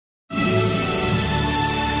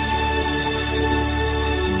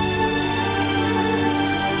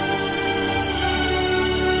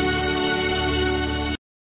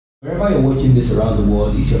wherever you're watching this around the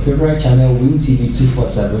world, it's your favorite channel,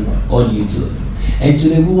 WinTV247 on YouTube. And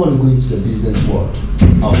today we want to go into the business world.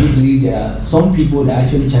 We believe there are some people that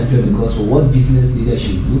actually champion the cause for what business leaders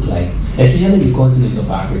should look like, especially in the continent of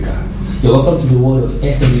Africa. You're welcome to the world of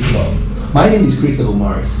SME Club. My name is Christopher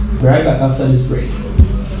Morris. We'll be right back after this break.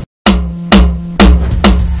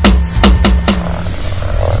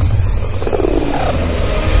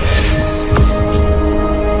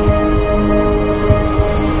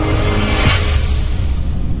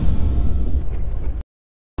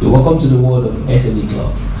 Welcome to the world of SME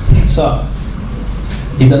Club. So,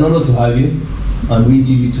 it's an honor to have you on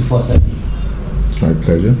WinTV247. It's my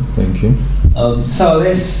pleasure. Thank you. So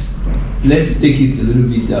let's take it a little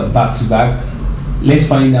bit back to back. Let's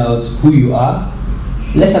find out who you are.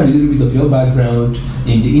 Let's have a little bit of your background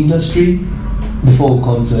in the industry before we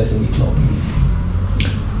come to SME Club.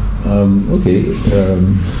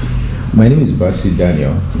 My name is Bassey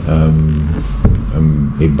Daniel.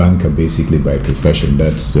 I'm a banker basically by profession.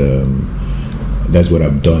 That's what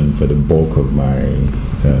I've done for the bulk of my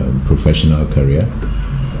professional career.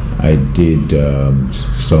 I did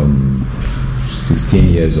some 16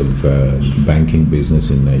 years of banking business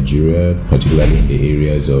in Nigeria, particularly in the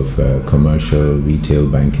areas of commercial retail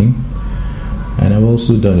banking. And I've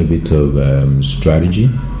also done a bit of strategy.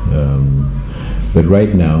 But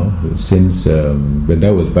right now, but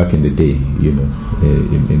that was back in the day,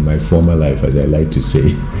 in my former life, as I like to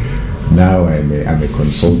say. Now I'm a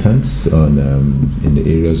consultant in the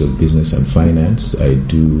areas of business and finance. I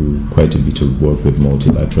do quite a bit of work with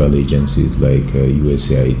multilateral agencies like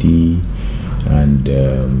USAID and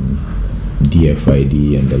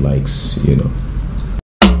DFID and the likes,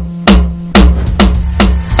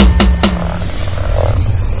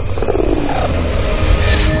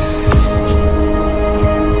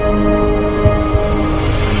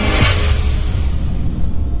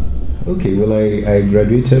 Okay, well, I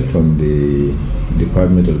graduated from the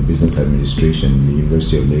Department of Business Administration, the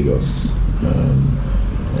University of Lagos,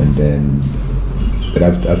 but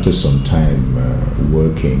after some time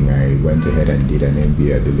working, I went ahead and did an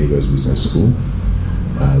MBA at the Lagos Business School,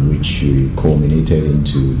 which culminated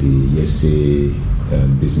into the ESA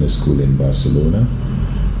Business School in Barcelona,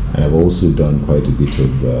 and I've also done quite a bit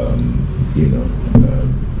of,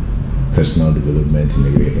 personal development in the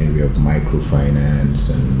area of microfinance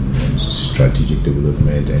and strategic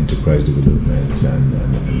development, enterprise development,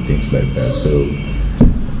 and things like that. So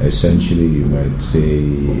essentially, you might say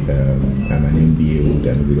I'm an MBA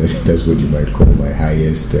holder, because that's what you might call my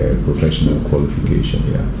highest professional qualification.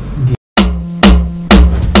 Yeah.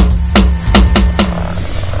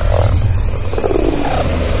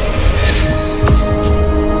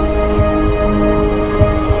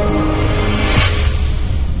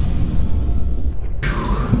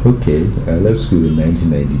 Okay, I left school in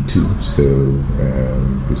 1992, so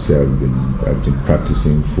you see, I've been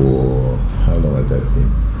practicing for how long has that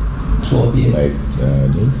been? 12 years. Like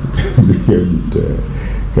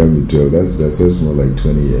can't be 12. That's just more like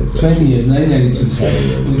 20 years. 20 years, 1992. Okay.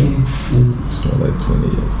 It's more like 20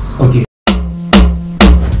 years. Okay.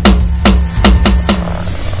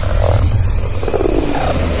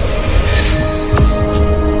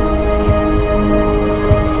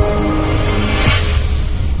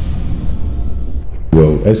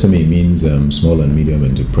 Well, SME means small and medium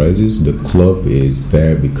enterprises. The club is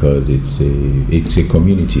there because it's a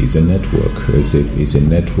community, it's a network. It's a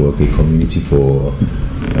network, a community for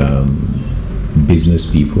business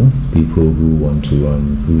people who want to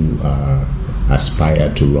run, who aspire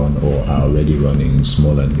to run or are already running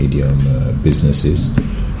small and medium businesses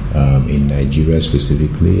in Nigeria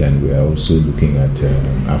specifically, and we are also looking at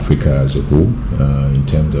Africa as a whole in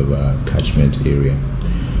terms of our catchment area.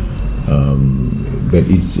 But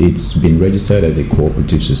it's been registered as a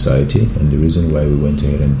cooperative society, and the reason why we went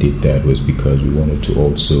ahead and did that was because we wanted to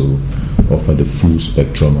also offer the full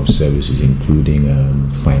spectrum of services, including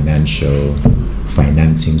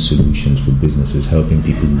financing solutions for businesses, helping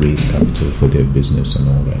people raise capital for their business and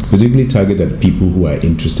all that. Specifically targeted at people who are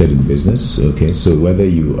interested in business. Okay, so whether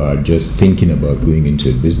you are just thinking about going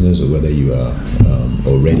into a business or whether you are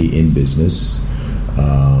already in business,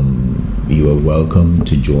 you are welcome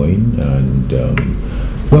to join. And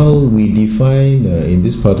we define in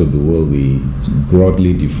this part of the world, we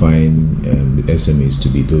broadly define SMEs to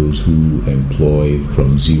be those who employ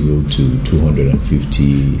from 0 to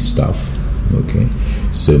 250 staff. Okay,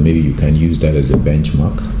 so maybe you can use that as a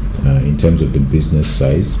benchmark in terms of the business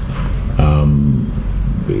size.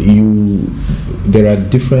 There are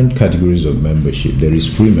different categories of membership. There is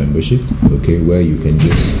free membership, okay, where you can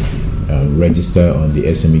just register on the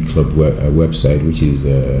SME Club website, which is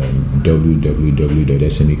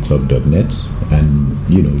www.smeclub.net, and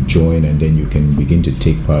join, and then you can begin to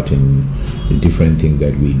take part in the different things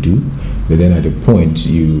that we do. But then at a point,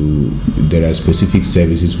 there are specific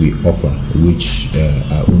services we offer which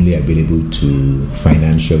are only available to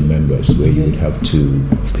financial members, where you would have to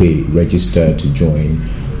register to join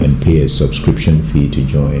and pay a subscription fee to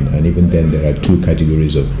join. And even then, there are two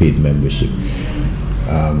categories of paid membership.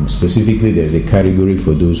 Specifically, there's a category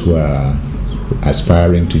for those who are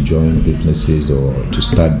aspiring to join businesses or to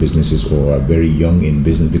start businesses, or are very young in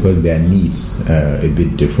business, because their needs are a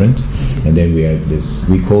bit different. And then we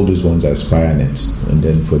call those ones AspireNet. And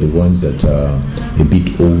then for the ones that are a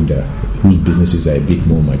bit older, whose businesses are a bit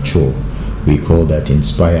more mature, we call that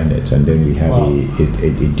InspireNet. And then we have a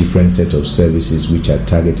different set of services which are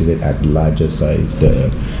targeted at larger size,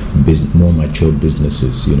 more mature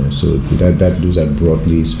businesses. So those are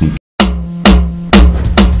broadly speaking.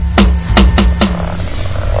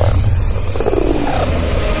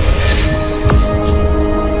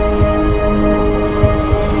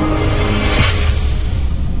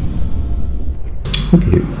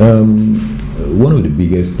 Okay, one of the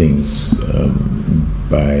biggest things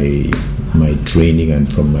by my training and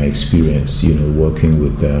from my experience, working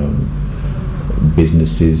with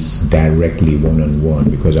businesses directly one-on-one,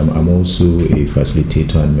 because I'm also a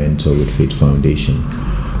facilitator and mentor with Faith Foundation,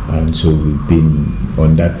 and so we've been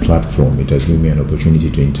on that platform. It has given me an opportunity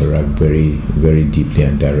to interact very, very deeply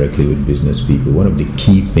and directly with business people. One of the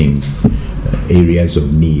key things, areas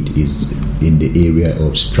of need, is in the area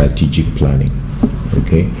of strategic planning.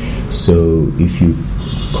 Okay, so if you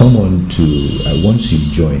come on to once you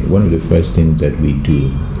join, one of the first things that we do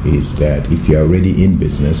is that if you're already in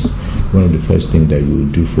business, one of the first things that we'll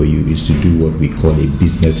do for you is to do what we call a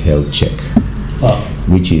business health check,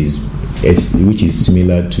 which is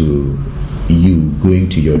similar to you going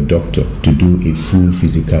to your doctor to do a full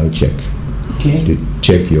physical check. Okay. To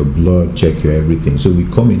check your blood, check your everything. So we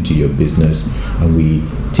come into your business and we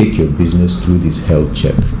take your business through this health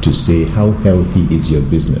check to say how healthy is your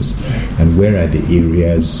business and where are the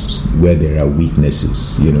areas where there are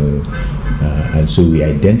weaknesses, and so we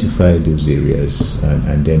identify those areas,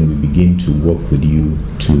 and then we begin to work with you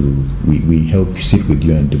we help sit with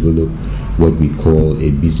you and develop what we call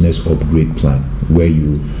a business upgrade plan, where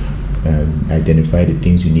you identify the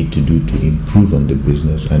things you need to do to improve on the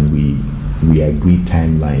business, and we agree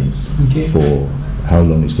timelines for how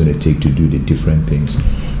long it's going to take to do the different things.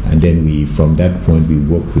 And then from that point, we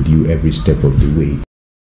work with you every step of the way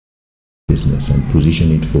business and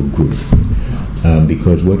position it for growth.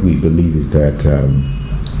 Because what we believe is that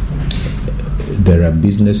there are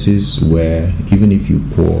businesses where even if you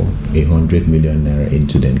pour 100 million naira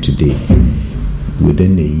into them today,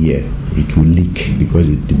 within a year, it will leak because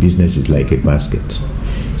the business is like a basket.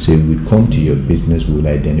 So if we come to your business, we'll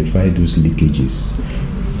identify those leakages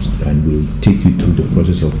and we'll take you through the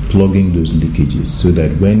process of plugging those leakages, so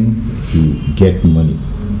that when you get money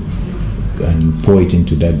and you pour it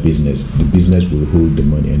into that business, the business will hold the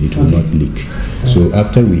money and it will not leak. So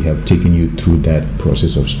after we have taken you through that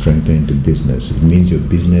process of strengthening the business, it means your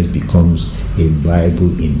business becomes a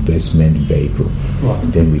viable investment vehicle.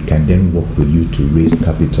 Then we can then work with you to raise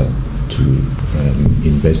capital to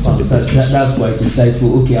invest in the business. That's quite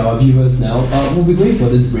insightful. Okay, our viewers now, we'll be going for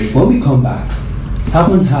this break. When we come back,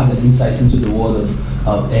 haven't had an insight into the world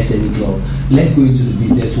of SME Club. Let's go into the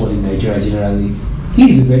business world in Nigeria generally.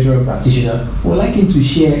 He's a veteran practitioner. We'd like him to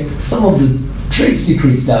share some of the trade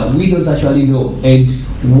secrets that we don't actually know, and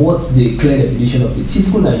what's the clear definition of a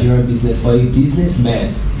typical Nigerian business or a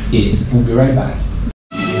businessman is. We'll be right back.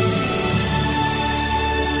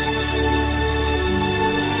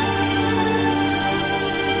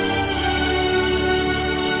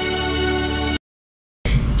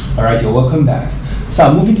 Alright, you're welcome back.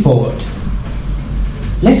 So moving forward,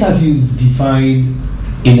 let's have you define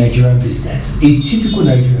a Nigerian business, a typical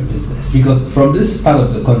Nigerian business, because from this part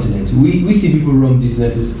of the continent, we see people run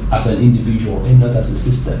businesses as an individual and not as a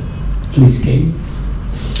system. Please, Kane.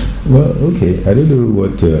 Well, okay, I don't know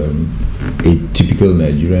what a typical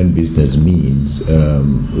Nigerian business means.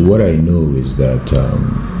 What I know is that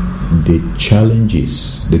the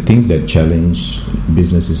challenges, the things that challenge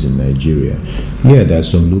businesses in Nigeria, there are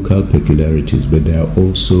some local peculiarities, but there are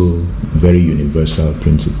also very universal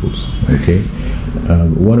principles. Okay,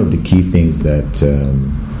 one of the key things that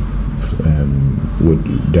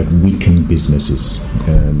that weaken businesses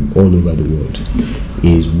all over the world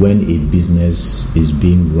is when a business is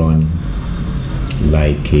being run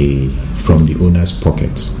from the owner's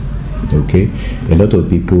pocket. Okay, a lot of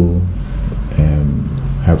people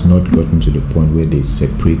have not gotten to the point where they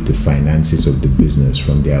separate the finances of the business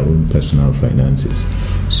from their own personal finances.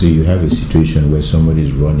 So you have a situation where somebody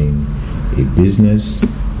is running a business,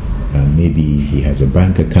 and maybe he has a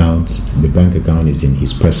bank account. The bank account is in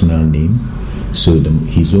his personal name, so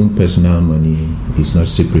his own personal money is not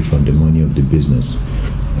separate from the money of the business.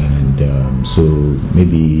 And so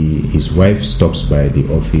maybe his wife stops by the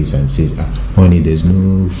office and says, honey, there's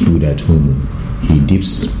no food at home. He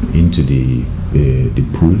dips into the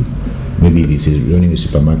pool. Maybe if he's running a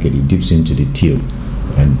supermarket, he dips into the till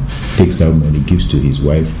and takes out money, gives to his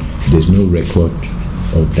wife. There's no record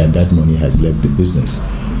of that money has left the business.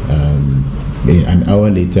 An hour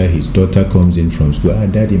later, his daughter comes in from school.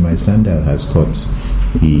 Daddy, my sandal has cuts.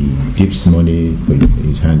 He dips money,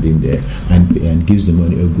 his hand in there, and gives the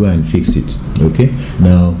money. Go and fix it. Okay.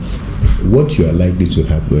 Now, what is likely to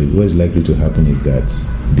happen is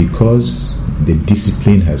that because the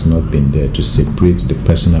discipline has not been there to separate the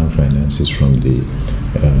personal finances from the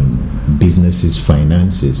business's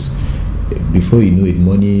finances, before you know it,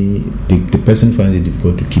 the person finds it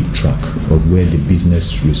difficult to keep track of where the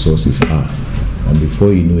business resources are. And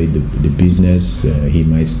before you know it, the business, he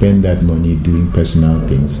might spend that money doing personal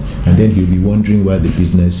things, and then he'll be wondering why the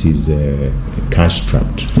business is cash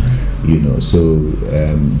trapped. So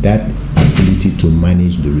that ability to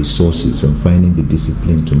manage the resources and finding the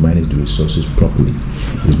discipline to manage the resources properly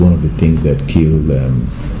is one of the things that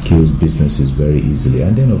kills businesses very easily.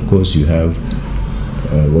 And then, of course, you have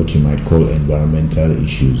what you might call environmental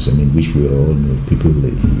issues, which we all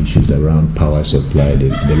know, issues around power supply,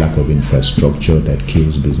 the lack of infrastructure that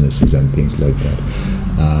kills businesses and things like that.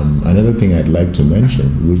 Another thing I'd like to mention,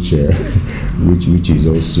 which is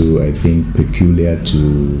also, I think, peculiar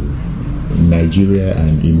to Nigeria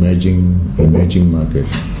and emerging market.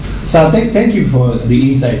 So thank you for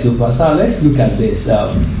the insight so far. So let's look at this.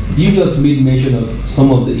 You just made mention of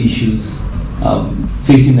some of the issues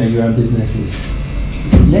facing Nigerian businesses.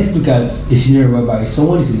 Let's look at a scenario whereby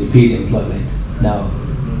someone is in a paid employment. Now,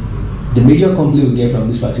 the major complaint we get from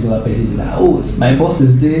this particular person is that, my boss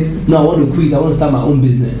is this, no, I want to quit, I want to start my own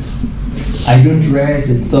business. I don't rest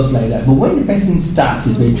and stuff like that. But when the person starts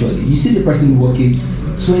eventually, you see the person working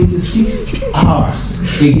 26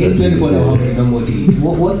 hours against 24 hours minimum day.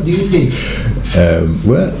 What do you think?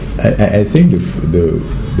 Well, I think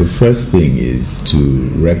the first thing is to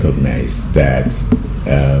recognize that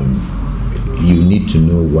you need to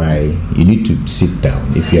know why. You need to sit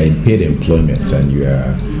down. If you are in paid employment and you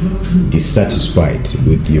are dissatisfied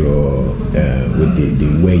with your with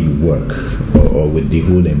the way you work or with the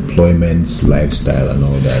whole employment lifestyle and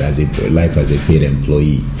all that, as a paid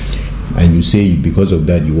employee, and you say because of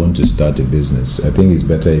that you want to start a business, I think it's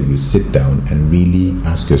better if you sit down and really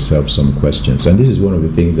ask yourself some questions. And this is one of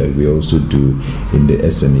the things that we also do in the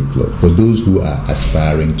SME Club. For those who are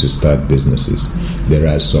aspiring to start businesses, there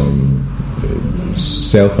are some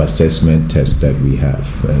self-assessment tests that we have.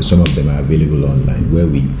 Some of them are available online, where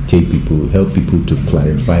we help people to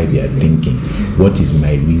clarify their thinking. What is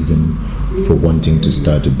my reason for wanting to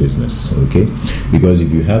start a business? Okay, because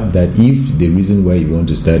if you have that, if the reason why you want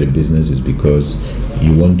to start a business is because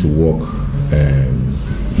you want to work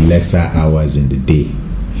lesser hours in the day,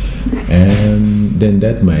 then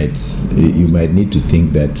that you might need to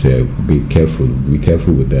think that be careful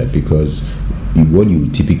with that, because what you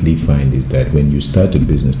typically find is that when you start a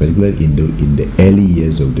business, particularly in the early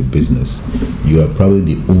years of the business, you are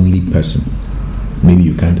probably the only person. Maybe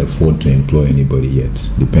you can't afford to employ anybody yet,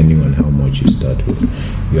 depending on how much you start with.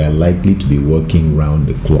 You are likely to be working round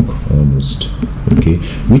the clock almost, okay?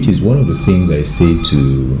 Which is one of the things I say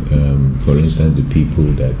to, for instance, the people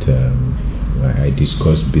that I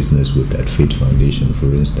discuss business with at Faith Foundation,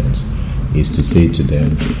 for instance, is to say to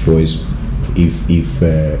them, if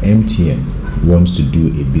MTN wants to do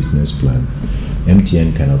a business plan,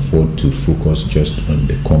 MTN can afford to focus just on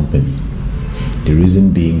the company. The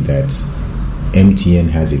reason being that MTN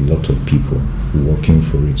has a lot of people working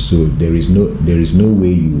for it, so there is no way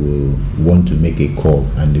you will want to make a call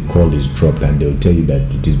and the call is dropped and they'll tell you that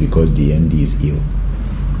it is because the MD is ill.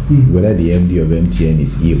 Whether the MD of MTN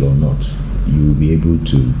is ill or not, you will be able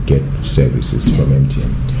to get services from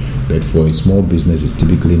MTN. But for a small business, it's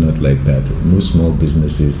typically not like that. Most small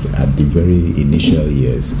businesses, at the very initial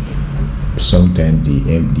years, sometimes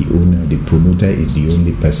the owner, the promoter, is the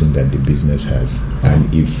only person that the business has.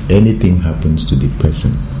 And if anything happens to the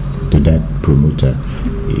person, to that promoter,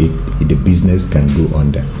 the business can go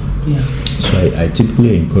under. Yeah. So I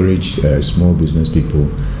typically encourage small business people,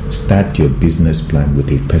 start your business plan with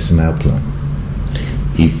a personal plan.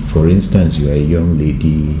 If, for instance, you are a young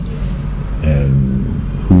lady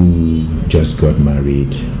who just got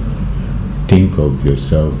married, think of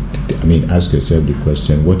yourself, ask yourself the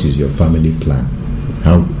question, what is your family plan?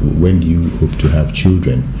 When do you hope to have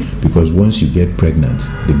children? Because once you get pregnant,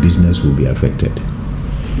 the business will be affected.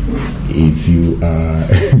 If you are,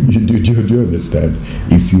 do you understand?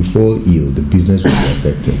 If you fall ill, the business will be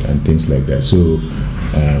affected and things like that. So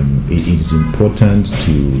it is important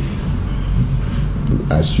to,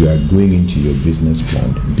 as you are going into your business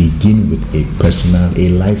plan, begin with a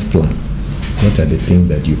life plan. What are the things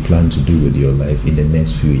that you plan to do with your life in the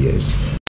next few years?